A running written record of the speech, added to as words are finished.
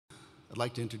I'd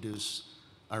like to introduce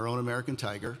our own American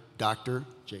Tiger, Dr.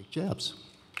 Jake Jabs.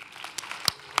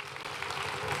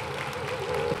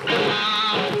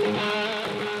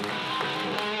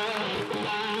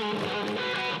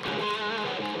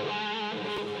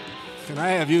 Can I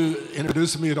have you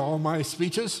introduce me to all my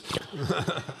speeches?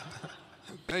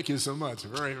 Thank you so much.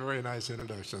 Very, very nice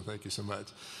introduction. Thank you so much.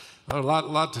 A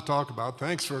lot to talk about.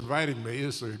 Thanks for inviting me.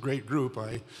 It's a great group.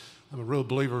 I'm a real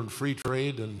believer in free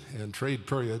trade and trade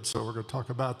period, so we're going to talk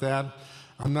about that.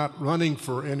 I'm not running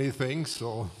for anything,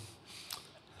 so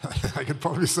I could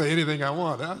probably say anything I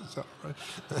want, huh? So,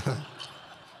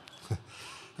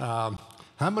 right?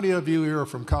 How many of you here are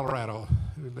from Colorado?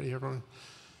 Anybody here from?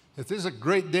 If this is a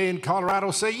great day in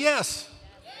Colorado, say yes.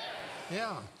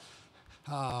 Yes.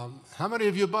 Yeah. How many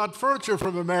of you bought furniture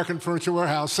from American Furniture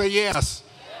Warehouse? Say yes.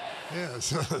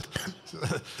 Yes.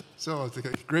 So it's a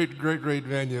great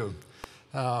venue.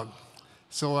 Karen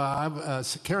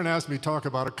asked me to talk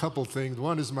about a couple things.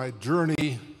 One is my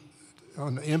journey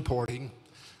on importing.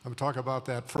 I'm going to talk about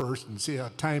that first and see how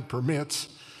time permits.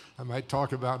 I might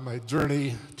talk about my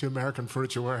journey to American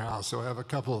Furniture Warehouse. So I have a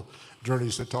couple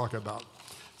journeys to talk about.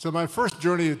 So my first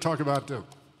journey to talk about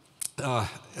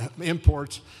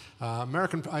imports,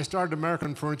 I started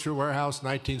American Furniture Warehouse in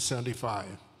 1975.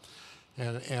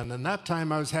 And in that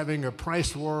time I was having a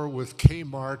price war with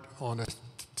Kmart on a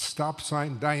stop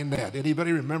sign dinette.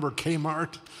 Anybody remember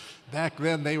Kmart? Back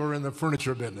then they were in the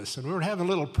furniture business. And we were having a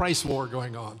little price war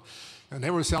going on. And they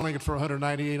were selling it for $198,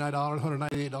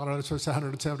 $178, so it's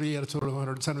 $178, it's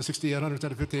 $168,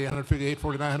 $158, $158,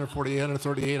 $49, $148,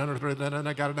 $138, $139, and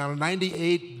I got it down to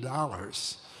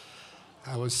 $98.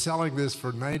 I was selling this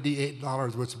for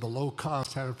 $98, which is below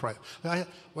cost having price.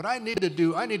 What I need to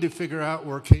do, I need to figure out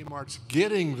where Kmart's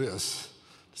getting this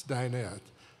dinette.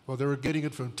 Well, they were getting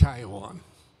it from Taiwan.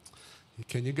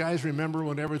 Can you guys remember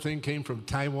when everything came from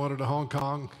Taiwan to Hong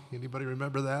Kong? Anybody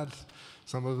remember that?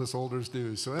 Some of us olders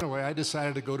do. So anyway, I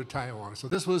decided to go to Taiwan. So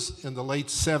this was in the late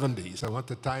 70s. I went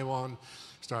to Taiwan,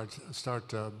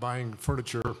 start buying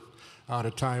furniture out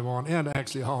of Taiwan and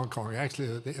actually Hong Kong.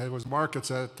 Actually, there was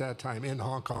markets at that time in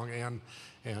Hong Kong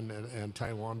and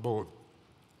Taiwan both.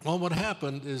 Well, what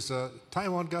happened is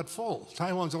Taiwan got full.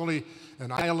 Taiwan's only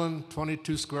an island,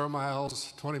 22 square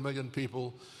miles, 20 million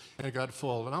people, and it got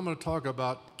full. And I'm going to talk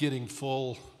about getting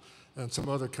full in some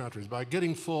other countries. By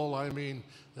getting full, I mean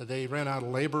they ran out of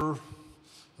labor,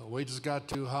 wages got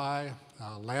too high,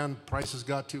 land prices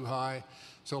got too high,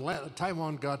 so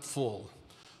Taiwan got full.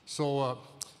 So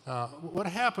what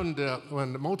happened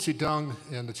when Mao Zedong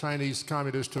and the Chinese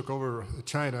communists took over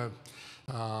China,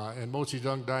 and Mao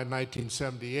Zedong died in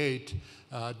 1978,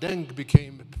 Deng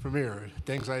became premier.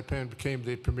 Deng Xiaoping became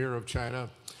the premier of China,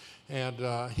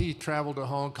 and he traveled to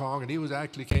Hong Kong, and he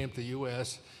actually came to the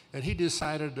U.S., and he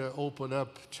decided to open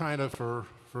up China for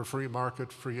free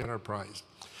market, free enterprise.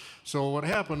 So what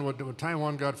happened when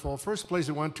Taiwan got full, first place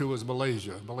it went to was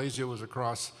Malaysia. Malaysia was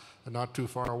across not too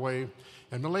far away.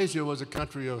 And Malaysia was a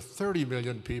country of 30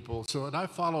 million people. And I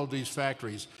followed these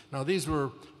factories. Now these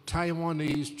were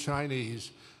Taiwanese,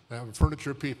 Chinese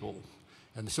furniture people.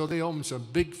 And so they opened some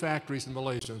big factories in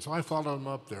Malaysia. And so I followed them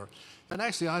up there. And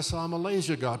actually I saw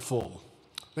Malaysia got full.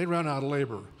 They ran out of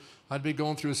labor. I'd be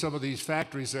going through some of these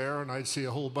factories there, and I'd see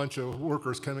a whole bunch of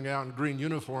workers coming out in green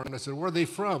uniform. And I said, where are they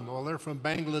from? Well, they're from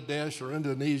Bangladesh or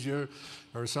Indonesia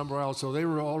or somewhere else. So they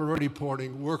were already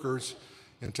porting workers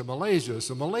into Malaysia.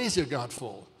 So Malaysia got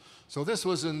full. So this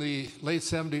was in the late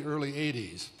 70s, early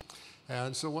 80s.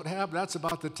 And so what happened, that's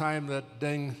about the time that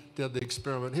Deng did the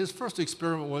experiment. His first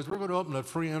experiment was, we're going to open a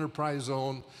free enterprise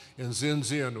zone in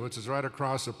Xinjiang, which is right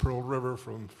across the Pearl River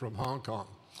from Hong Kong.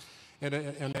 And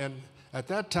at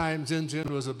that time, Xinjiang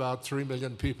was about 3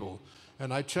 million people.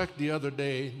 And I checked the other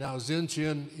day, now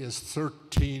Xinjiang is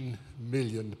 13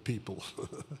 million people.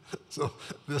 So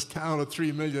this town of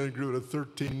 3 million grew to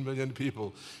 13 million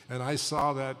people. And I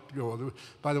saw that go.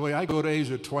 By the way, I go to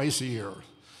Asia twice a year.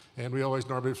 And we always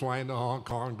normally fly into Hong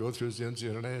Kong, go through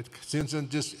Xinjiang. And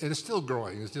Xinjiang and it's still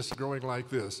growing. It's just growing like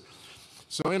this.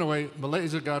 So anyway,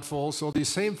 Malaysia got full. So these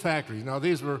same factories, now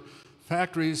these were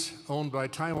factories owned by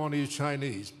Taiwanese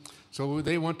Chinese. So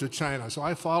they went to China. So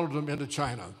I followed them into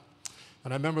China.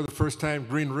 And I remember the first time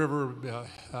Green River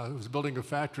was building a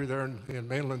factory there in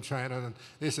mainland China. And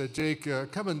they said, Jake,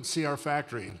 come and see our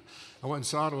factory. I went and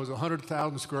saw it. It was a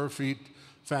 100,000 square feet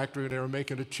factory. And they were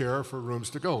making a chair for rooms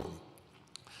to go.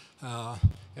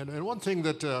 And one thing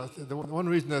that, one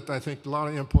reason that I think a lot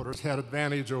of importers had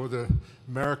advantage over the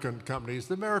American companies,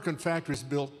 the American factories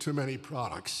built too many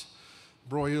products.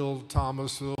 Broyhill,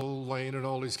 Thomasville, Lane, and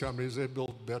all these companies, they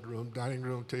built bedroom, dining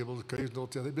room tables, occasional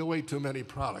tables. They built way too many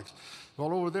products.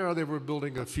 Well, over there, they were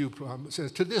building a few.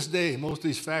 To this day, most of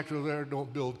these factories there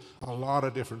don't build a lot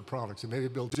of different products. They maybe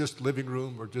build just living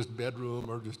room or just bedroom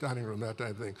or just dining room, that type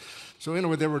of thing. So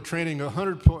anyway, they were training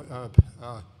 100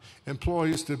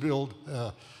 employees to build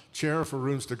a chair for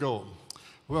rooms to go.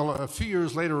 Well, a few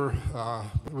years later,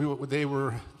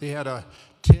 they had a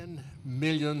 10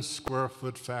 million square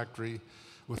foot factory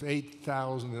with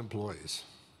 8,000 employees.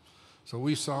 So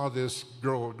we saw this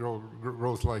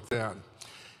growth like that.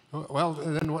 Well,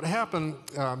 and then what happened,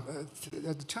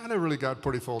 China really got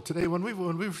pretty full. Today, when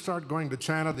we started going to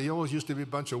China, there always used to be a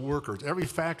bunch of workers. Every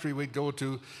factory we'd go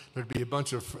to, there'd be a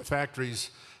bunch of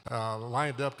factories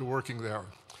lined up to working there.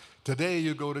 Today,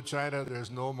 you go to China,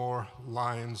 there's no more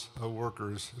lines of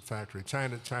workers at factory.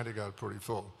 China got pretty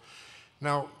full.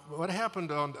 Now, what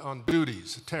happened on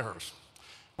duties, tariffs?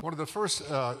 One of the first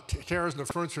tariffs in the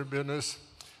furniture business,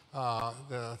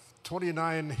 the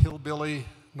 29 hillbilly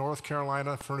North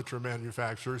Carolina furniture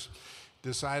manufacturers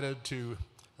decided to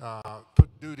put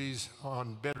duties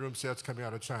on bedroom sets coming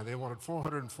out of China. They wanted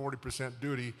 440%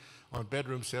 duty on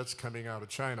bedroom sets coming out of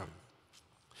China.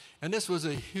 And this was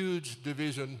a huge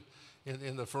division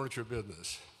in the furniture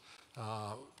business.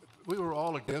 We were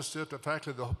all against it. In fact,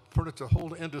 the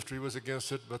whole industry was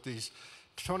against it, but these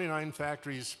 29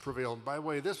 factories prevailed. By the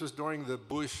way, this was during the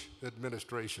Bush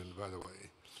administration, by the way.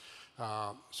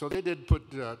 So they did put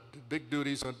big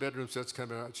duties on bedroom sets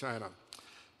coming out of China.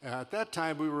 At that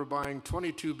time, we were buying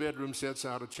 22 bedroom sets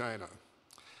out of China.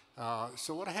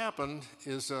 So what happened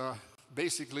is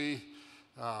basically,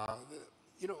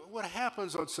 what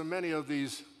happens on so many of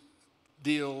these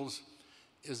deals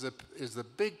is the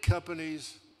big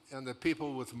companies and the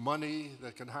people with money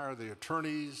that can hire the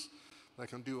attorneys, that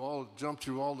can jump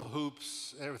through all the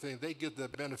hoops, everything, they get the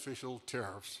beneficial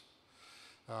tariffs.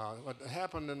 What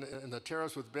happened in the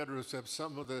tariffs with bedroom sets,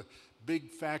 some of the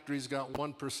big factories got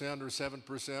 1% or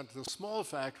 7%. The small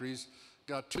factories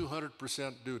got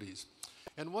 200% duties.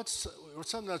 And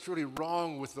something that's really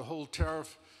wrong with the whole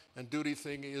tariff and duty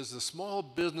thing is the small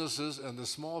businesses and the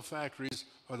small factories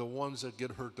are the ones that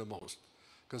get hurt the most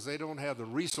because they don't have the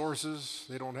resources,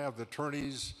 they don't have the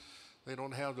attorneys, they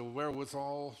don't have the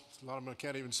wherewithal. A lot of them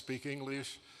can't even speak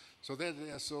English. So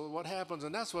what happens,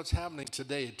 and that's what's happening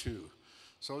today too.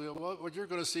 So what you're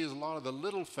going to see is a lot of the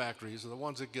little factories are the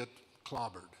ones that get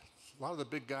clobbered. A lot of the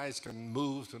big guys can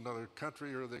move to another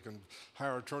country or they can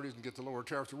hire attorneys and get the lower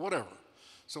tariffs or whatever.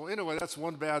 So anyway, that's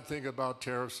one bad thing about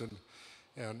tariffs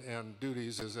and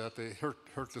duties is that they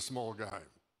hurt the small guy.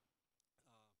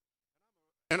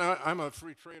 And I'm a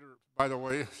free trader, by the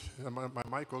way. My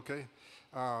mic okay?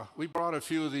 We brought a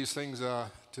few of these things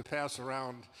to pass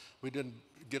around. We didn't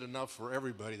get enough for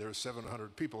everybody. There were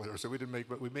 700 people here, so we didn't make,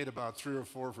 but we made about 3 or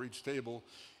 4 for each table.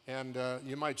 And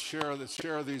you might share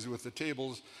these with the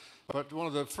tables. But one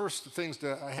of the first things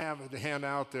that I have to hand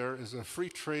out there is a free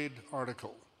trade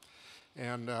article.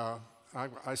 And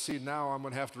I see now I'm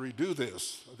going to have to redo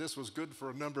this. This was good for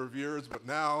a number of years, but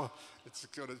now it's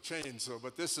going to change.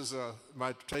 But this is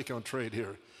my take on trade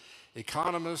here.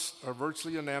 Economists are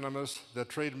virtually unanimous that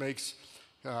trade makes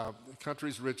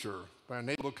countries richer by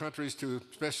enabling countries to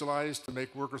specialize, to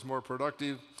make workers more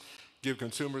productive, give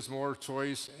consumers more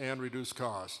choice, and reduce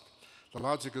costs. The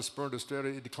logic has spurred a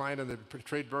steady decline in the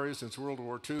trade barriers since World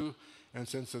War II. And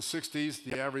since the 60s,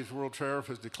 the average world tariff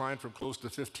has declined from close to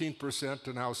 15%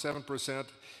 to now 7%.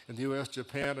 In the US,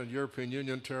 Japan, and European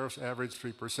Union, tariffs average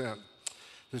 3%.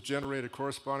 This generated a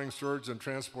corresponding surge in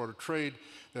transport trade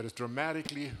that has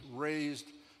dramatically raised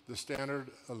the standard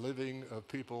of living of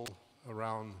people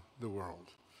around the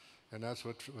world. And that's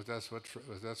what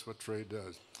trade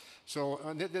does. So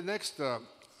the next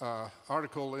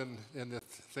article in the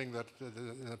thing that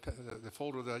the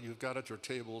folder that you've got at your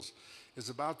tables is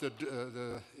about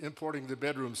the importing the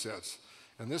bedroom sets,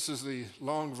 and this is the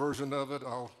long version of it.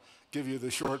 I'll give you the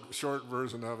short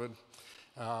version of it.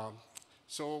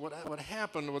 So what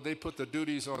happened when they put the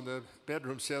duties on the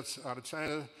bedroom sets out of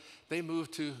China? They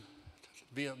moved to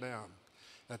Vietnam.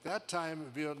 At that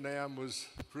time, Vietnam was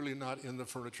really not in the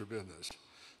furniture business,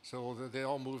 so they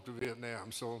all moved to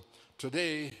Vietnam. So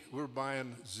today, we're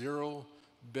buying 0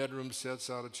 bedroom sets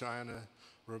out of China.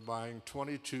 We're buying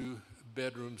 22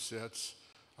 bedroom sets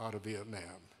out of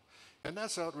Vietnam. And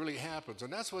that's how it really happens.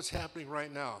 And that's what's happening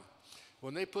right now.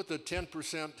 When they put the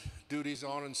 10% duties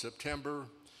on in September,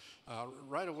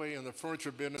 right away in the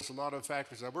furniture business, a lot of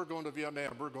factories said, we're going to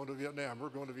Vietnam, we're going to Vietnam, we're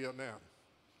going to Vietnam.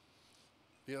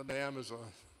 Vietnam is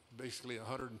basically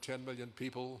 110 million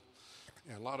people,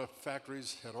 and a lot of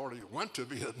factories had already went to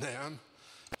Vietnam.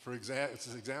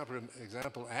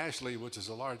 example, Ashley, which is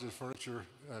the largest furniture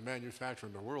manufacturer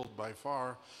in the world by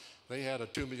far, they had a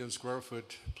 2 million square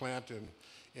foot plant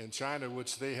in China,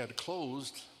 which they had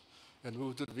closed and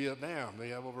moved to Vietnam. They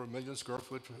have over 1 million square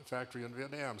foot factory in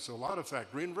Vietnam. So a lot of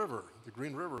Green River,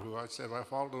 who I said I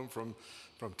followed them from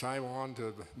Taiwan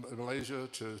to Malaysia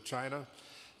to China,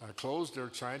 closed their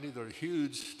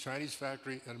huge Chinese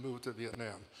factory and moved to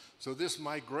Vietnam. So this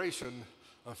migration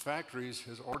of factories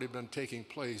has already been taking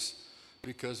place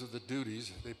because of the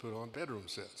duties they put on bedroom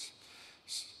sets.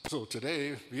 So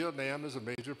today, Vietnam is a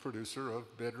major producer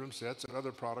of bedroom sets and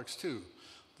other products too.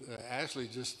 Ashley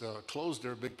just closed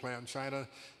their big plant in China,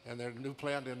 and their new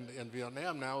plant in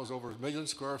Vietnam now is over 1 million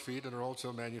square feet, and they're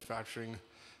also manufacturing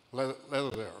leather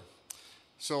there.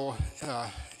 So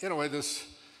anyway, this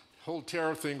whole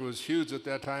tariff thing was huge at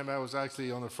that time. I was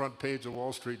actually on the front page of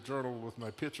Wall Street Journal with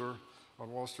my picture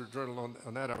on Wall Street Journal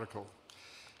on that article.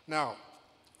 Now,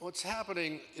 what's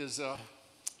happening is,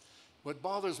 what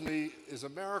bothers me is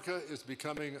America is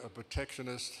becoming a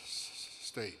protectionist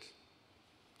state.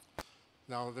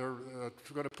 Now, they're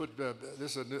going to put,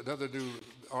 this is another new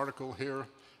article here,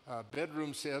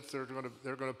 bedroom sets, they're going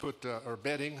to put, or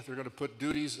bedding, they're going to put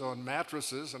duties on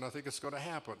mattresses, and I think it's going to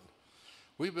happen.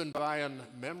 We've been buying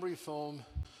memory foam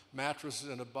mattresses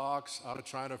in a box out of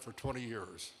China for 20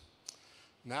 years.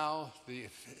 Now,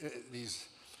 these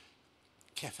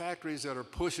factories that are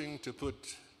pushing to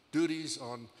put duties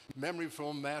on memory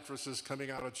foam mattresses coming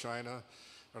out of China,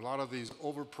 a lot of these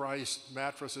overpriced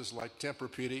mattresses like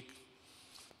Tempur-Pedic.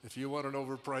 If you want an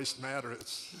overpriced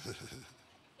mattress,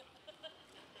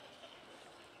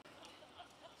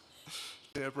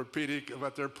 Tempur-Pedic,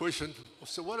 but they're pushing.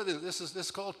 So what are they? This is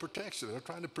called protection. They're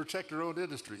trying to protect their own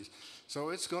industries. So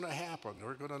it's going to happen.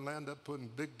 We're going to end up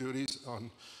putting big duties on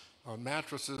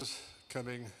mattresses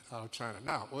coming out of China.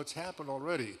 Now, what's happened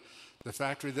already, the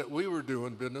factory that we were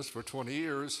doing business for 20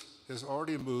 years has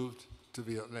already moved to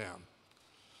Vietnam.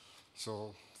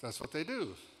 So that's what they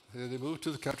do. They move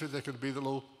to the country that could be the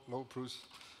low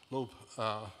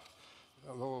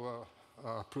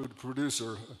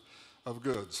producer of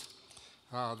goods.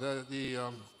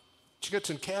 The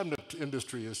kitchen cabinet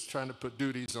industry is trying to put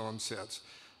duties on sets.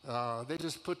 They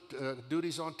just put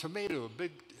duties on tomato.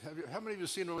 How many of you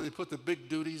seen where they put the big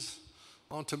duties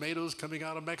on tomatoes coming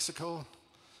out of Mexico?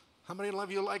 How many of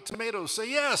you like tomatoes? Say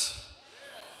yes.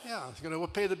 Yeah, you're going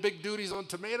to pay the big duties on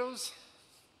tomatoes?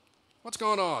 What's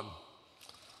going on?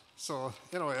 So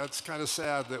anyway, it's kind of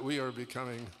sad that we are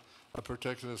becoming a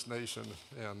protectionist nation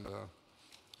and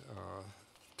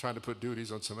trying to put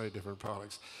duties on so many different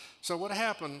products. So what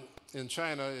happened in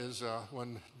China is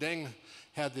when Deng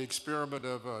had the experiment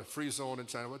of a free zone in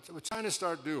China, what China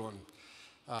started doing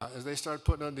is they started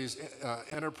putting on these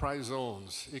enterprise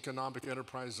zones, economic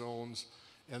enterprise zones,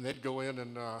 and they'd go in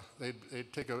and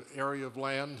they'd take an area of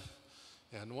land,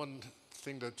 and one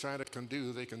thing that China can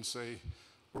do, they can say,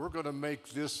 we're going to make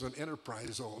this an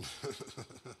enterprise zone.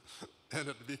 And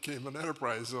it became an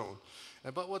enterprise zone.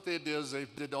 But what they did is they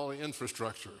did all the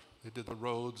infrastructure. They did the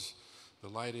roads, the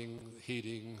lighting,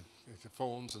 heating, the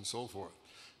phones, and so forth.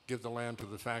 Give the land to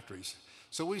the factories.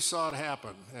 So we saw it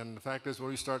happen. And the fact is, when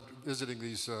we start visiting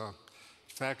these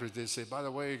factories, they say, by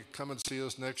the way, come and see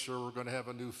us next year. We're going to have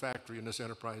a new factory in this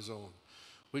enterprise zone.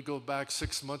 We'd go back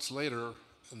 6 months later,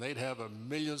 and they'd have a 1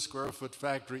 million square foot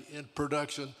factory in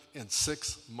production in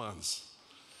 6 months.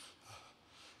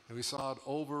 And we saw it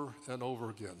over and over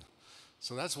again.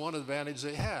 So that's one advantage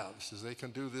they have, is they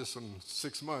can do this in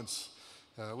 6 months.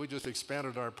 We just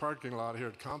expanded our parking lot here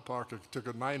at Compark. It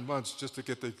took 9 months just to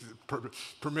get the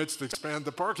permits to expand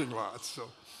the parking lot. So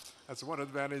that's one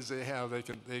advantage they have. They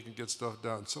can get stuff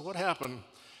done. So what happened?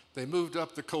 They moved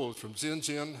up the coast from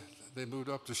Xinjiang. They moved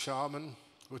up to Xiamen,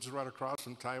 which is right across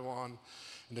from Taiwan.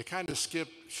 And they kind of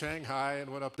skipped Shanghai and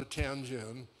went up to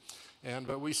Tianjin.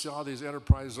 But we saw these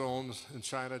enterprise zones in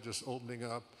China just opening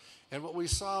up. And what we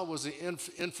saw was the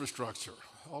infrastructure.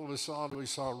 All of a sudden, we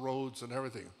saw roads and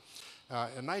everything.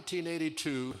 In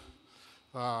 1982,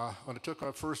 when I took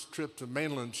our first trip to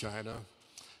mainland China,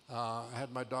 I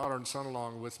had my daughter and son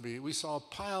along with me. We saw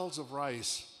piles of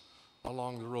rice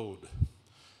along the road.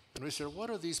 And we said, what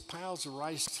are these piles of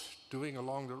rice doing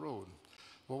along the road?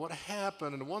 Well, what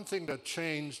happened, and one thing that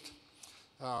changed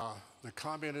the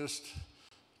communist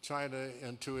China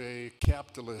into a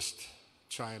capitalist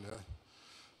China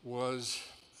was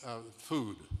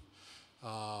food.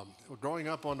 Growing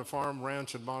up on the farm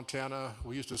ranch in Montana,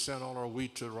 we used to send all our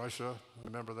wheat to Russia. I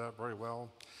remember that very well.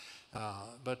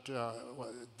 But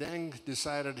Deng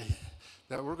decided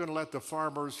that we're going to let the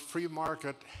farmers free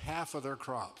market half of their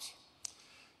crops.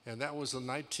 And that was in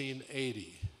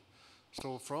 1980.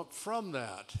 So from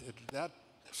that, that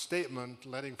statement,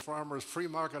 letting farmers free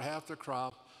market half the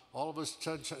crop, all of us,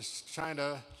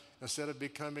 China, instead of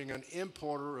becoming an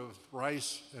importer of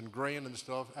rice and grain and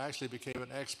stuff, actually became an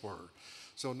exporter.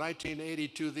 So in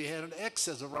 1982, they had an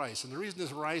excess of rice. And the reason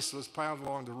this rice was piled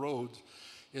along the roads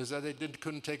is that they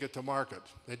couldn't take it to market.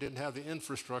 They didn't have the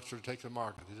infrastructure to take it to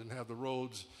market. They didn't have the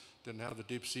roads, didn't have the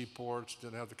deep sea ports,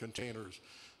 didn't have the containers.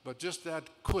 But just that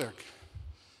quick,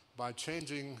 by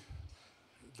changing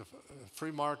the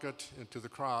free market into the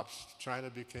crops, China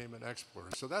became an exporter.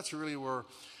 So that's really where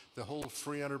the whole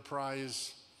free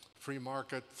enterprise, free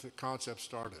market concept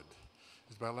started,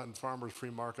 is by letting farmers free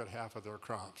market half of their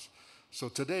crops. So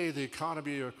today, the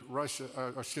economy of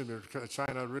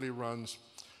China really runs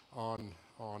on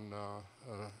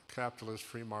a capitalist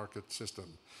free market system.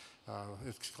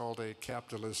 It's called a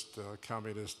capitalist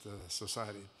communist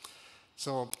society.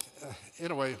 So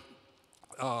anyway,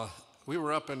 we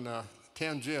were up in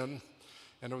Tianjin,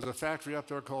 and there was a factory up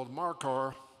there called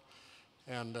Markor,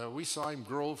 and we saw him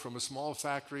grow from a small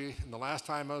factory. And the last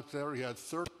time up there, he had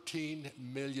 13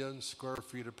 million square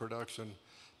feet of production,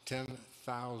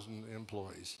 10,000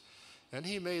 employees. And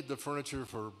he made the furniture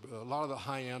for a lot of the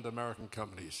high-end American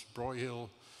companies, Broyhill,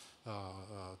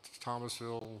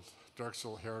 Thomasville,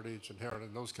 Drexel, Heritage,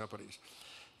 and those companies.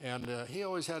 And he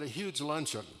always had a huge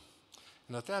luncheon.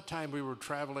 And at that time, we were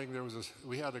traveling.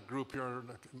 We had a group here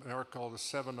in America called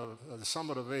the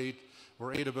Summit of Eight,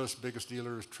 where 8 of us, biggest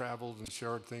dealers, traveled and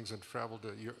shared things and traveled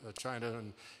to China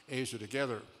and Asia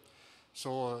together.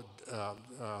 So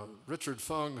Richard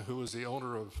Fung, who was the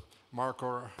owner of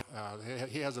Markor,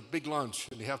 he has a big lunch,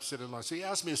 and you have to sit in lunch. So he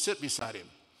asked me to sit beside him,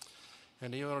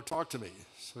 and he wanted to talk to me.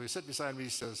 So he sat beside me. He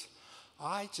says,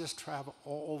 "I just travel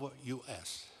all over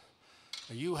U.S.,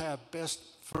 and you have best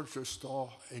furniture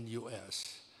store in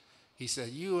U.S." He said,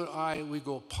 "You and I, we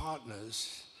go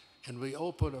partners, and we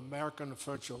open American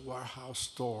Furniture Warehouse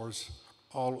stores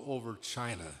all over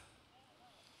China."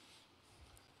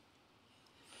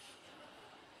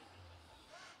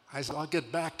 I said, "I'll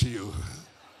get back to you."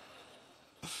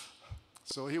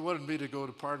 So he wanted me to go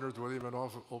to partners with him and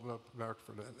open up America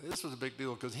for that. This was a big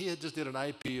deal because he had just did an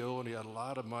IPO and he had a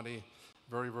lot of money,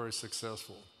 very, very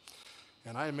successful.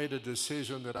 And I made a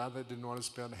decision that I didn't want to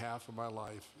spend half of my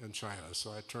life in China,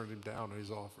 so I turned him down on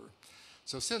his offer.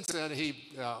 So since then, he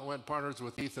went partners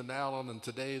with Ethan Allen, and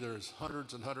today there's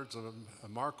hundreds and hundreds of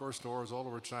Markor stores all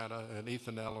over China, and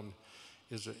Ethan Allen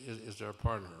is their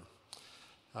partner.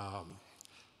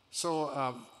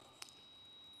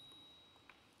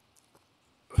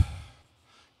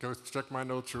 Go check my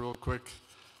notes real quick.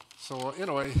 So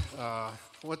anyway,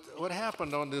 what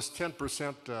happened on this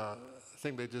 10%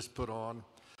 thing they just put on?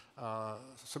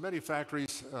 So many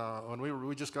factories. When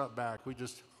we just got back,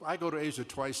 I go to Asia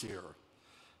twice a year.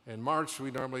 In March,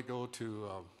 we normally go to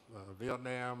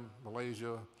Vietnam,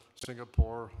 Malaysia,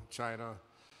 Singapore, China,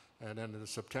 and then in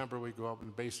September we go up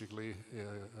and basically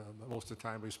most of the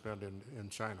time we spend in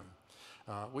China.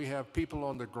 We have people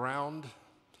on the ground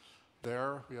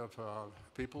there. We have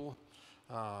people.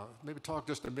 Maybe talk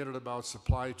just a minute about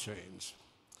supply chains.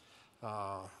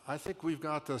 I think we've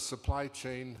got the supply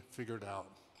chain figured out.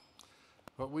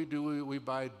 What we do, we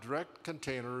buy direct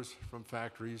containers from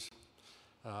factories.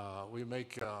 We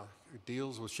make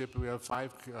deals with shipping. We have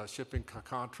 5 shipping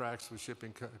contracts with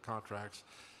shipping contracts.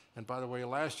 And by the way,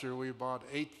 last year we bought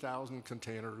 8,000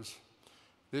 containers.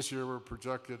 This year we're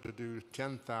projected to do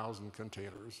 10,000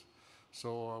 containers.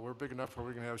 So we're big enough where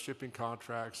we can have shipping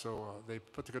contracts. So they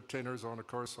put the containers on, of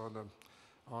course,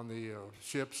 on the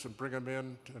ships and bring them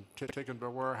in and take them to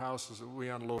warehouses, and we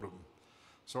unload them.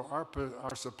 So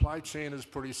our supply chain is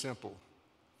pretty simple,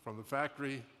 from the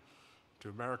factory to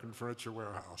American Furniture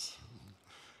Warehouse.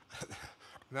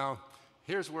 Now,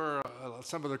 here's where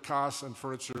some of the costs in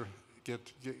furniture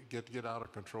get out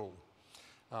of control.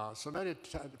 So many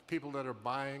people that are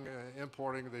buying,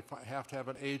 importing, they have to have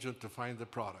an agent to find the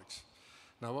products.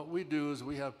 Now, what we do is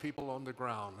we have people on the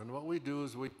ground, and what we do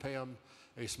is we pay them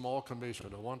a small commission,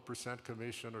 a 1%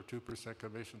 commission or 2%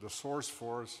 commission to source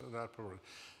for us and that product.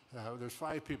 There's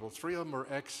 5 people. 3 of them are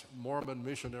ex-Mormon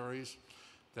missionaries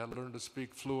that learned to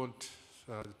speak fluent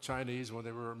Chinese when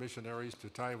they were missionaries to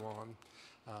Taiwan.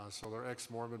 So they're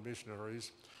ex-Mormon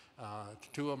missionaries.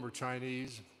 2 of them are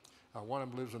Chinese. One of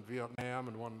them lives in Vietnam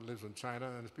and one lives in China,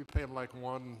 and we pay them like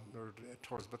 1 or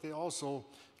towards. But they also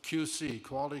QC,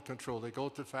 quality control. They go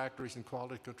to factories and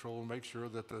quality control and make sure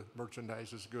that the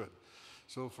merchandise is good.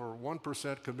 So for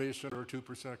 1% commission or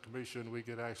 2% commission, we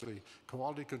get actually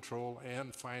quality control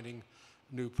and finding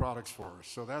new products for us.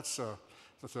 So that's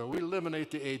so we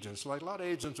eliminate the agents. Like a lot of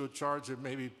agents would charge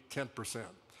maybe 10%.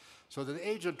 So the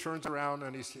agent turns around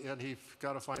and he's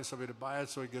got to find somebody to buy it,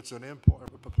 so he gets an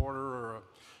importer or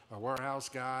a warehouse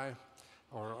guy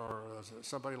or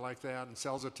somebody like that and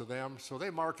sells it to them. So they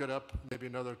mark it up maybe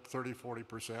another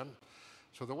 30–40%.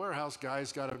 So the warehouse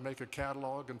guy's got to make a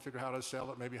catalog and figure out how to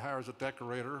sell it, maybe hires a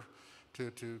decorator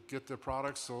to get the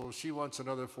product, so she wants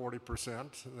another 40%.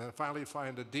 And then finally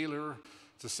find a dealer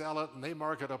to sell it, and they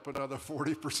mark it up another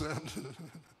 40%.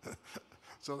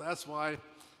 So that's why,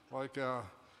 like,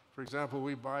 for example,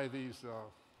 we buy these,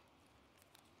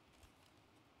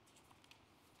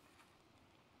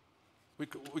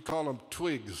 we call them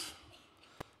twigs.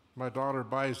 My daughter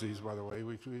buys these, by the way.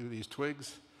 We these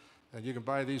twigs, and you can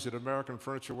buy these at American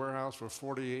Furniture Warehouse for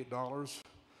 $48.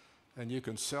 And you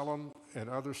can sell them in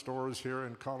other stores here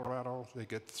in Colorado. They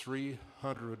get $300.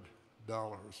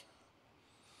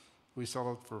 We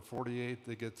sell it for $48.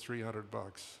 They get $300.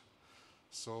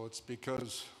 So it's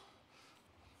because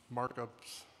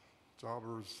markups,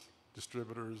 jobbers,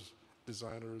 distributors,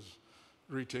 designers,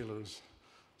 retailers.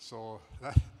 So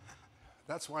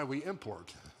that's why we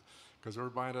import, because we're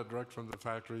buying it direct from the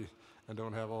factory and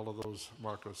don't have all of those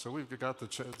markups. So we've got the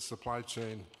supply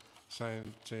chain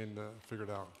figured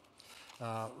out.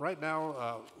 Right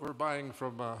now, we're buying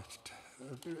from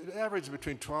average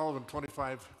between 12 and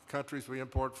 25 countries we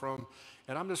import from.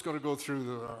 And I'm just going to go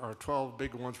through our 12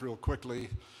 big ones real quickly.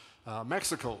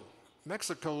 Mexico.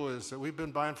 Mexico is, we've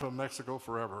been buying from Mexico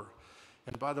forever.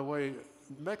 And by the way,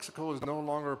 Mexico is no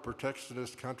longer a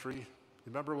protectionist country.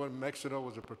 Remember when Mexico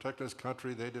was a protectionist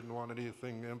country, they didn't want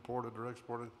anything imported or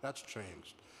exported? That's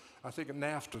changed. I think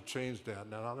NAFTA changed that.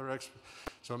 Now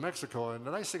so Mexico, and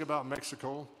the nice thing about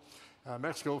Mexico,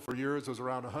 Mexico for years was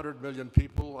around 100 million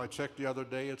people. I checked the other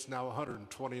day, it's now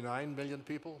 129 million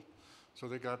people. So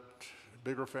they got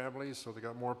bigger families, so they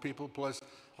got more people. Plus,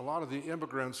 a lot of the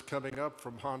immigrants coming up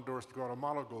from Honduras to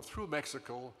Guatemala go through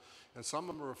Mexico, and some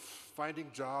of them are finding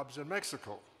jobs in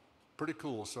Mexico. Pretty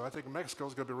cool. So I think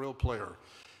Mexico's going to be a real player.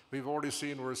 We've already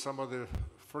seen where some of the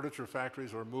furniture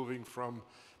factories are moving from,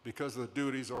 because of the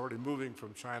duties, already moving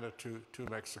from China to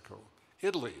Mexico.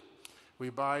 Italy. We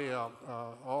buy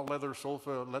all leather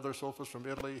sofas from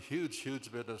Italy. Huge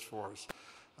business for us.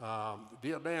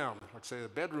 Vietnam, like I say, the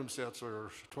bedroom sets are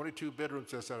 22 bedroom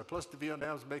sets out. Plus the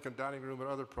Vietnam's making dining room and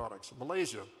other products.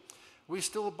 Malaysia, we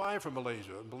still buy from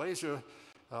Malaysia. Malaysia,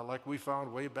 like we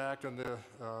found way back in the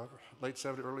late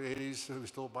 70s, early 80s, we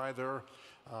still buy there.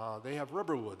 They have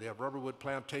rubberwood. They have rubberwood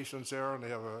plantations there, and they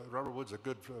have rubberwood's a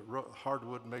good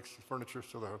hardwood, makes furniture.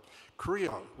 So they're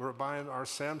Korea. We're buying our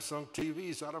Samsung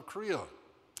TVs out of Korea.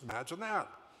 Imagine that.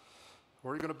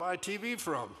 Where are you going to buy TV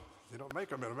from? They don't make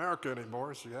them in America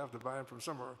anymore, so you have to buy them from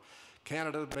somewhere.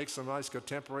 Canada makes some nice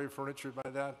contemporary furniture by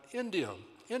that. India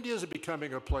is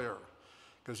becoming a player,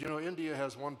 because India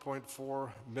has 1.4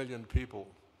 million people.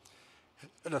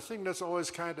 And the thing that's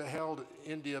always kind of held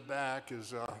India back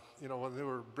is, when they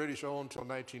were British owned until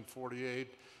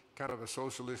 1948, kind of a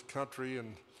socialist country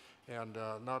and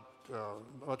not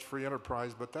much free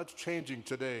enterprise, but that's changing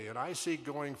today. And I see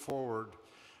going forward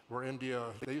where India,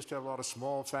 they used to have a lot of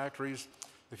small factories.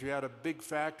 If you had a big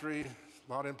factory,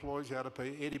 a lot of employees, you had to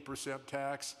pay 80%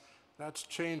 tax. That's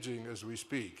changing as we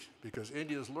speak, because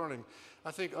India is learning.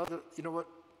 I think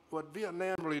what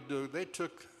Vietnam really do, they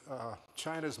took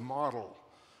China's model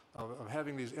of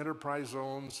having these enterprise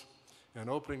zones and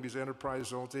opening these enterprise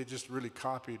zones. They just really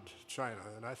copied China.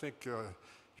 And I think you're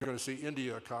going to see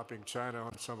India copying China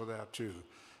on some of that too.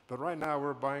 But right now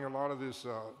we're buying a lot of this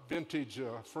vintage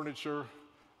furniture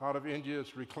out of India.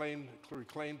 It's reclaimed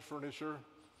furniture,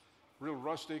 real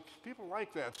rustic. People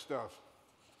like that stuff.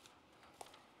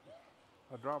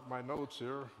 I dropped my notes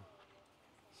here.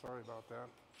 Sorry about that.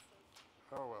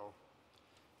 Oh well.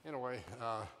 Anyway,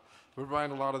 we're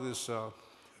buying a lot of this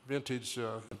vintage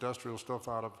industrial stuff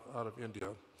out of India.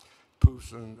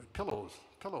 Poofs and pillows.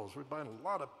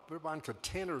 We're buying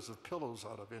containers of pillows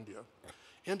out of India.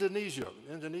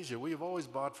 Indonesia. We've always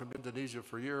bought from Indonesia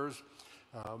for years.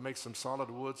 Make some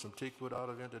solid wood, some teak wood out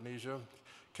of Indonesia.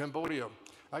 Cambodia.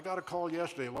 I got a call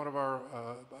yesterday, one of our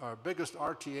biggest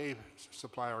RTA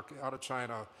supplier out of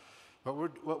China. But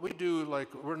what we do,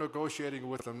 like we're negotiating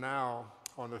with them now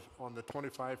on the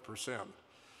 25%.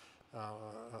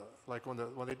 Like when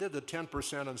they did the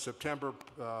 10% in September,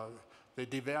 they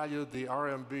devalued the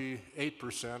RMB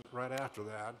 8% right after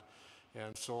that.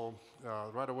 And so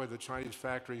right away the Chinese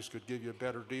factories could give you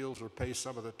better deals or pay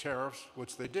some of the tariffs,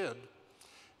 which they did.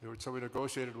 So we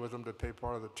negotiated with them to pay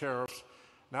part of the tariffs.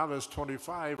 Now there's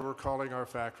 25, we're calling our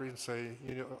factory and say,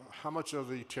 how much of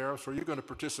the tariffs are you going to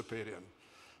participate in?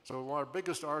 So our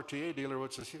biggest RTA dealer,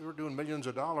 which is we're doing millions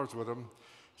of dollars with them,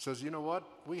 says, you know what?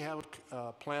 We have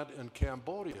a plant in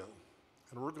Cambodia.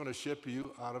 and we're going to ship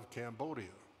you out of Cambodia.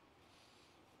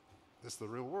 It's the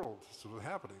real world. This is what's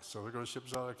happening. So they're going to ship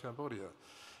us out of Cambodia.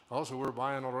 Also, we're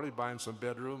already buying some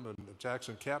bedroom, and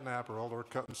Jackson Catnapper, all our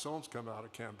cut and sews come out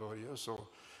of Cambodia. So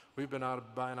we've been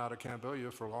buying out of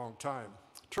Cambodia for a long time.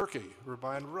 Turkey, we're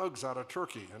buying rugs out of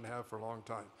Turkey and have for a long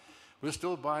time. We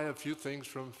still buy a few things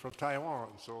from Taiwan.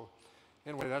 So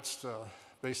anyway, that's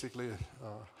basically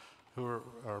who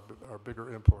our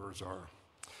bigger importers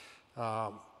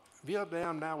are.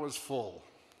 Vietnam now is full.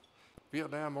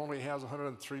 Vietnam only has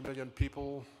 103 million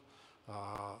people.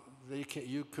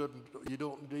 You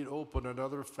don't need to open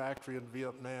another factory in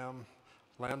Vietnam.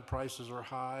 Land prices are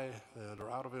high, and they're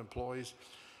out of employees.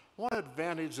 One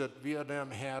advantage that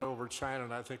Vietnam had over China,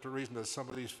 and I think the reason that some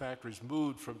of these factories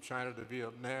moved from China to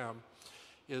Vietnam,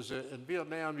 is that in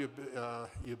Vietnam you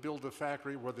build a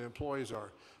factory where the employees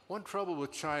are. One trouble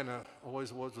with China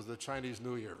always was the Chinese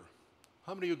New Year.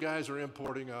 How many of you guys are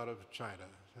importing out of China?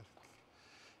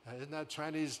 Isn't that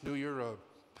Chinese New Year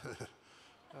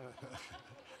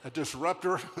a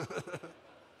disruptor?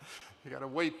 You got to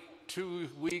wait 2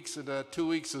 weeks, and that 2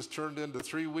 weeks has turned into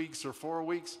 3 weeks or 4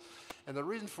 weeks. And the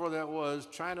reason for that was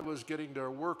China was getting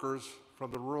their workers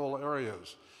from the rural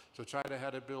areas. So China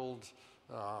had to build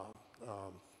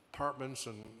apartments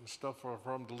and stuff for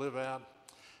them to live at.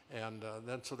 And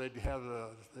then so they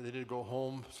did go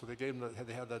home. So they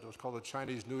had that, was called the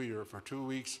Chinese New Year. For 2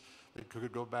 weeks, they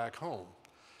could go back home.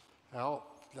 Well,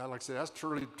 like I said, that's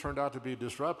turned out to be a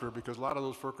disruptor because a lot of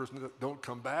those workers don't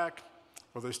come back,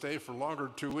 or they stay for longer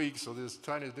than 2 weeks. So this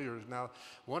Chinese New Year is now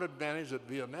one advantage that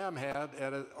Vietnam had,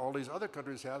 and all these other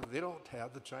countries have. They don't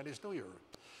have the Chinese New Year.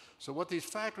 So what these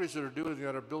factories that are doing,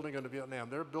 that are building in Vietnam,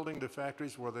 they're building the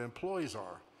factories where the employees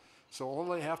are. So all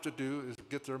they have to do is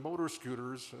get their motor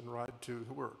scooters and ride to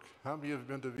work. How many have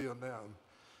been to Vietnam?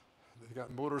 They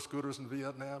got motor scooters in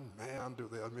Vietnam? Man, do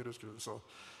they have motor scooters. So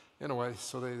anyway,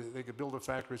 so they could build the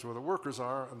factories where the workers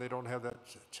are, and they don't have that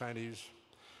Chinese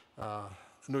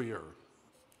New Year.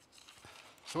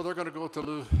 So they're going to go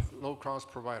to low-cost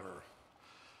provider.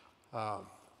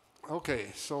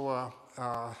 Okay, so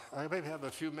I maybe have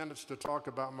a few minutes to talk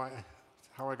about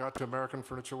how I got to American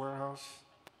Furniture Warehouse.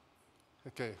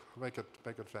 Okay, make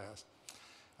it fast.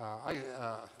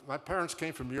 My parents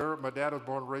came from Europe. My dad was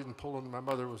born and raised in Poland. My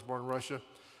mother was born in Russia.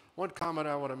 One comment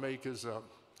I want to make is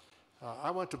I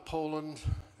went to Poland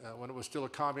when it was still a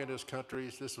communist country.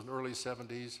 This was in the early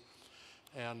 70s.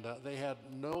 And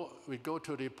we'd go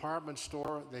to a department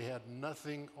store, they had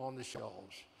nothing on the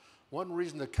shelves. One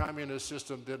reason the communist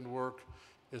system didn't work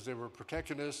is they were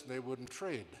protectionists and they wouldn't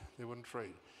trade.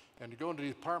 And to go into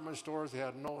department stores, they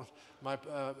had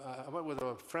I went with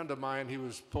a friend of mine, he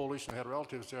was Polish and had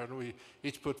relatives there, and we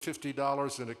each put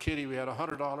 $50 in a kitty. We had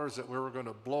 $100 that we were going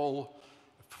to blow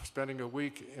spending a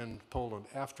week in Poland.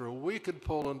 After a week in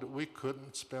Poland, we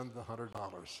couldn't spend the $100.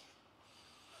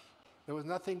 There was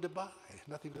nothing to buy.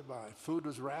 Food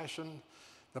was rationed.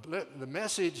 The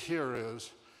message here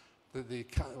is that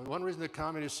one reason the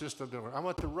communist system didn't work. I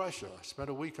went to Russia, spent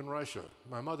a week in Russia.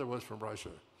 My mother was from Russia.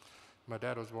 My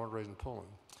dad was born and raised in Poland.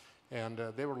 And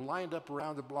they were lined up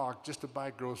around the block just to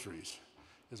buy groceries.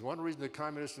 There's one reason the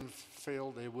communists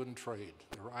failed, they wouldn't trade.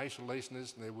 They were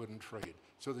isolationists and they wouldn't trade.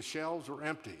 So the shelves were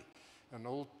empty. An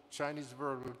old Chinese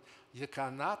word, you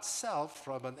cannot sell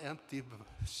from an empty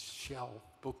shelf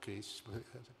bookcase. You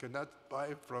cannot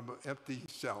buy from empty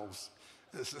shelves.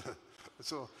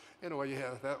 So anyway,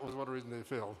 that was one reason they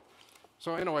failed.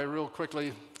 So anyway, real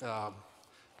quickly,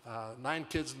 9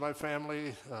 kids in my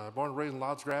family, born and raised in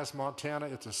Lots Grass, Montana.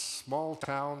 It's a small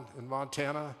town in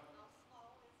Montana.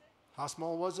 How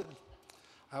small was it?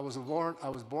 I was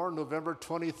born November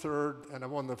 23rd, and I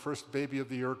won the first Baby of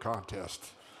the Year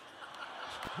contest.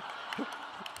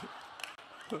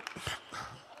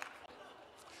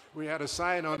 We had a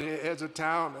sign on the edge of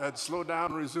town that slow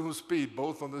down, resume speed,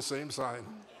 both on the same sign.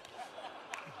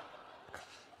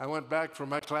 I went back for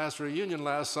my class reunion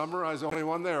last summer. I was the only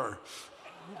one there.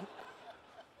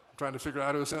 Trying to figure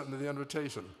out who sent me the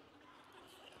invitation.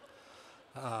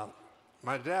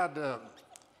 My dad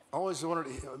only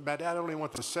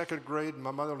went to 2nd grade, and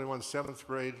my mother only went 7th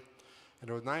grade. And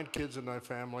there were 9 kids in my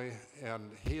family,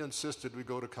 and he insisted we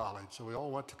go to college. So we all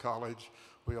went to college.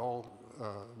 A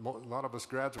lot of us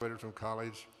graduated from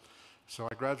college. So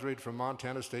I graduated from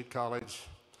Montana State College.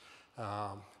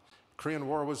 Korean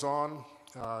War was on.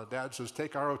 Dad says,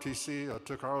 take ROTC. I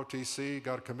took ROTC,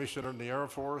 got a commission in the Air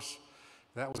Force.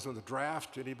 That was in the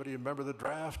draft. Anybody remember the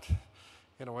draft?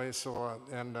 Anyway, so,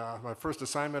 my first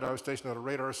assignment, I was stationed at a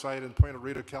radar site in Puerto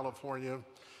Rico, California.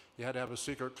 You had to have a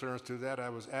secret clearance to do that. I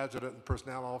was adjutant and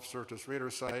personnel officer at this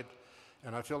radar site,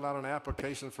 and I filled out an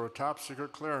application for a top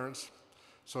secret clearance.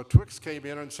 So Twix came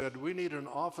in and said, we need an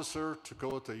officer to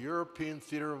go to the European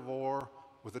theater of war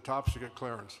with the top secret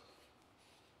clearance.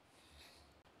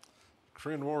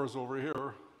 Korean War is over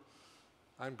here.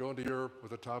 I'm going to Europe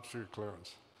with a top secret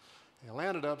clearance. I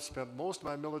landed up, spent most of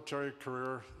my military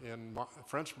career in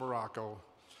French Morocco,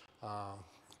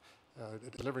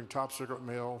 delivering top secret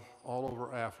mail all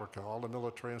over Africa, all the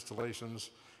military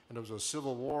installations. And there was a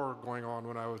civil war going on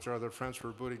when I was there. The French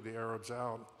were booting the Arabs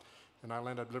out. And I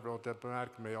landed up delivering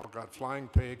diplomatic mail, got flying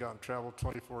pay, got traveled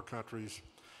 24 countries.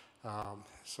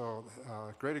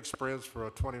 Great experience for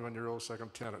a 21-year-old second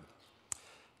lieutenant.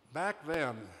 Back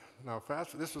then,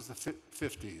 this was the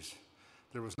 50s.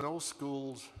 There was no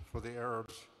schools for the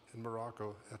Arabs in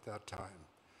Morocco at that time.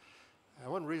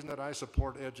 And one reason that I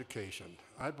support education,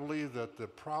 I believe that the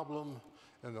problem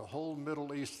in the whole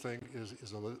Middle East thing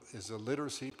is a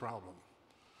literacy problem.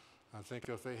 I think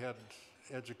if they had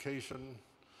education,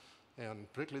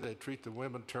 and particularly they treat the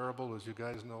women terrible, as you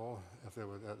guys know,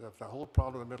 if the whole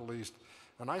problem in the Middle East,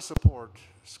 and I support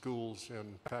schools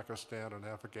in Pakistan and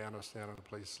Afghanistan and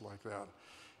places like that.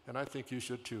 And I think you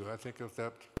should too. I think if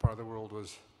that part of the world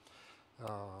was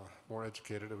more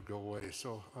educated, it would go away.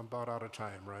 So I'm about out of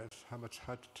time, right? How much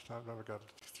time have I got?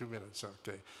 2 minutes,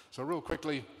 okay. So real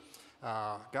quickly,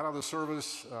 got out of the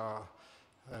service.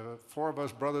 4 of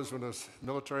us brothers were in the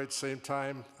military at the same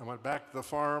time. I went back to the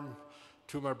farm.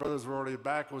 2 of my brothers were already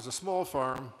back. It was a small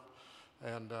farm.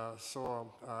 And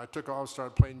I took off,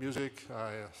 started playing music.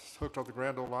 I hooked up the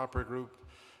Grand Ole Opry Group,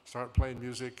 started playing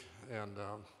music, and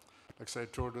like I say, I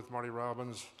toured with Marty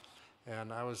Robbins.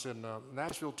 And I was in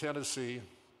Nashville, Tennessee,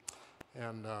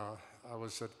 and I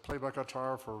was played by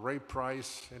guitar for Ray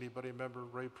Price. Anybody remember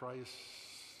Ray Price?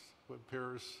 Wood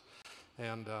Pierce?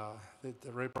 And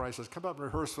Ray Price says, come up and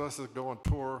rehearse with us to go on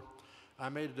tour. I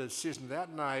made a decision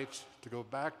that night to go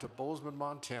back to Bozeman,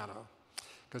 Montana,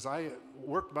 because I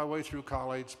worked my way through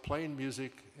college playing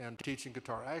music and teaching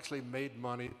guitar. I actually made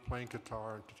money playing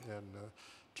guitar and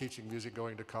teaching music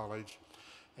going to college.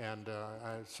 And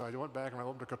so I went back and I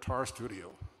opened a guitar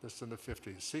studio. This is in the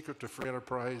 50s. Secret to Free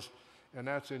Enterprise, and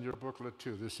that's in your booklet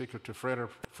too. The Secret to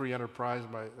Free Enterprise,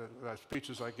 my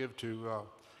speeches I give to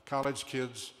college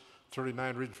kids,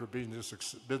 39 Reasons for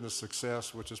Business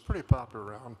Success, which is pretty popular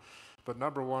around. But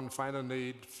number one, find a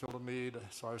need, fill a need.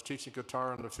 So I was teaching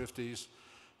guitar in the 50s,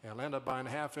 and landed up buying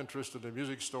half interest in a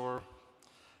music store,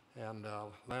 and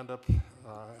landed up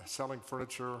selling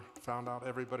furniture. Found out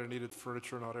everybody needed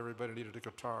furniture, not everybody needed a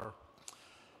guitar.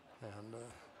 And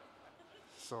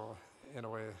so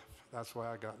anyway, that's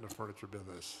why I got in the furniture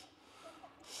business.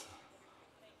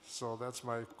 So that's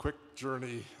my quick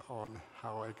journey on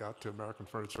how I got to American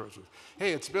Furniture.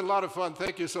 Hey, it's been a lot of fun.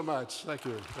 Thank you so much. Thank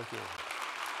you. Thank you.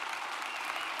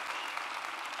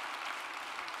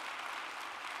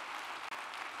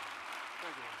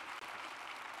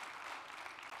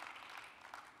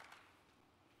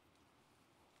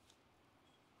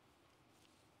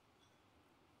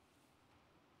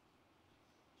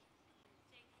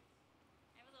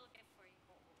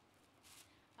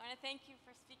 Thank you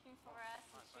for speaking for us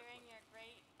and sharing your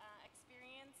great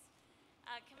experience.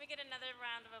 Can we get another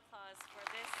round of applause for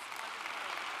this wonderful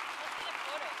lady? Let's get a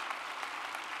photo.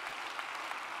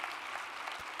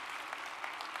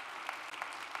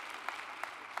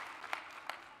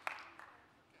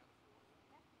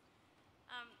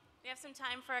 We have some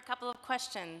time for a couple of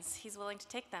questions. He's willing to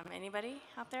take them. Anybody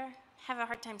out there? I have a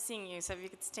hard time seeing you, so if you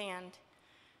could stand.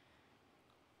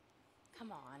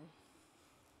 Come on.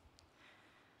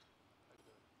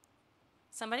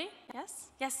 Somebody? Yes?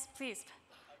 Yes, please.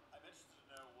 I'm interested to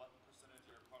know what percentage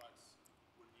of your products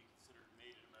would be considered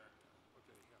made in America.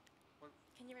 Okay, yeah.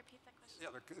 Can you repeat that question?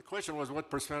 Yeah, the question was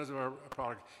what percentage of our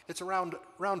product? It's around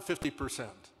 50%.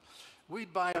 We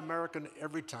buy American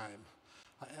every time.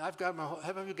 I've got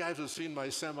have you guys have seen my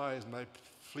semis, my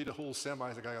fleet of whole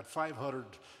semis? I got 500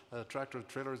 tractor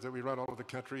trailers that we run all over the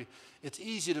country. It's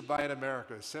easy to buy in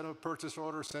America. Send a purchase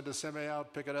order, send a semi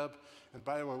out, pick it up. And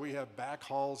by the way, we have back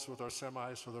hauls with our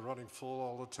semis, so they're running full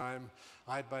all the time.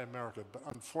 I'd buy America, but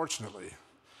unfortunately,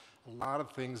 a lot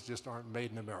of things just aren't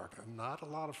made in America. Not a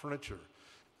lot of furniture.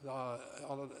 All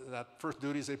of that first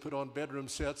duties they put on bedroom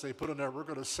sets, they put in there, we're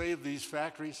going to save these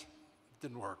factories. It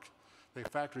didn't work. The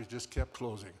factories just kept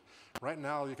closing. Right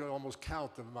now, you can almost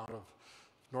count the amount of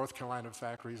North Carolina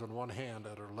factories on one hand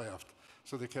that are left.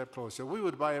 So they kept closing. So we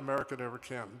would buy American every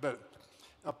can. But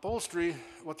upholstery,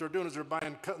 what they're doing is they're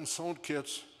buying cut and sewn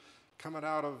kits coming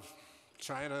out of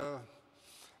China,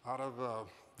 out of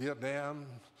Vietnam,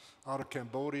 out of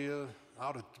Cambodia,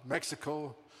 out of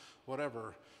Mexico,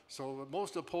 whatever. So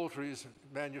most upholstery is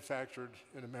manufactured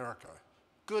in America.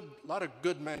 lot of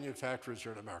good manufacturers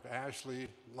here in America, Ashley,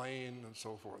 Lane, and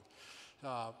so forth.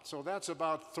 So that's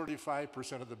about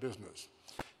 35% of the business.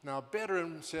 Now,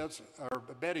 bedroom sets or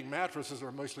bedding mattresses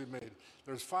are mostly made.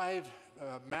 There's 5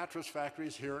 mattress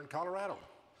factories here in Colorado.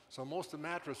 So most of the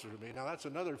mattresses are made. Now, that's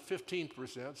another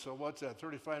 15%. So what's that,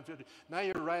 35, 50? Now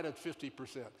you're right at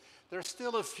 50%. There's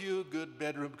still a few good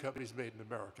bedroom companies made in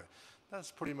America.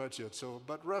 That's pretty much it. So,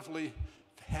 but roughly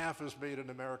half is made in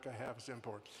America, half is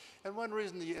import. And one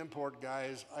reason you import,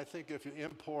 guys, I think if you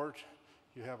import,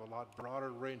 you have a lot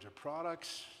broader range of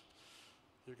products.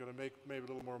 You're going to make maybe a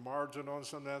little more margin on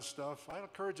some of that stuff. I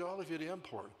encourage all of you to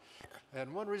import.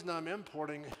 And one reason I'm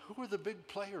importing, who are the big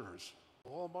players?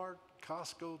 Walmart,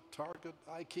 Costco, Target,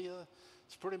 IKEA.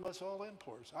 It's pretty much all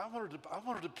imports. I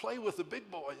wanted to play with the big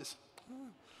boys.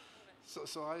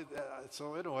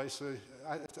 So anyway,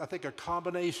 I think a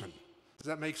combination. Does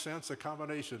that make sense? A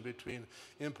combination between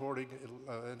importing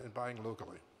and buying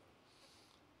locally.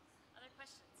 Other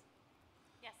questions?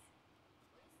 Yes.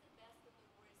 What is the best and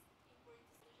the worst import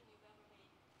decision you've ever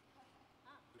made?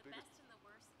 The best and the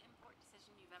worst import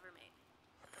decision you've ever made.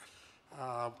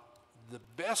 The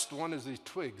best one is these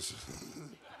twigs.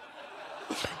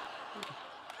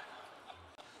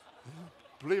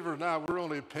 Believe it or not, we're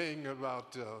only paying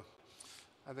about,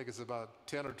 I think it's about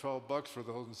 10 or 12 bucks for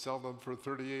those and sell them for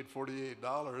 $38,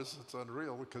 $48. It's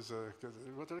unreal because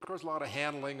of course a lot of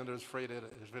handling and there's freight in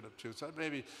it too. So that may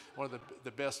be one of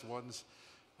the best ones.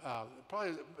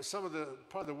 Probably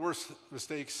the worst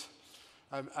mistakes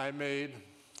I made.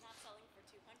 Not selling for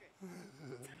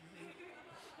 200.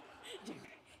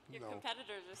 Your No.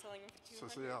 competitors are selling them for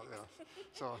 200.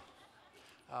 So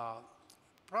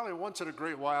probably once in a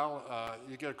great while,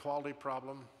 you get a quality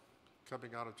problem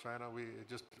coming out of China. We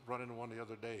just run into one the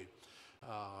other day,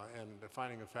 and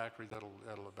finding a factory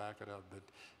that'll back it up. But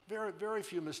very, very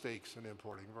few mistakes in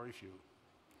importing, very few.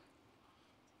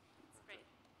 That's great.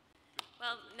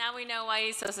 Well, now we know why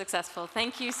he's so successful.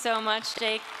 Thank you so much,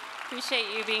 Jake. Appreciate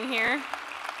you being here.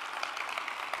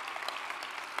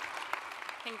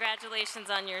 Congratulations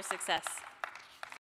on your success.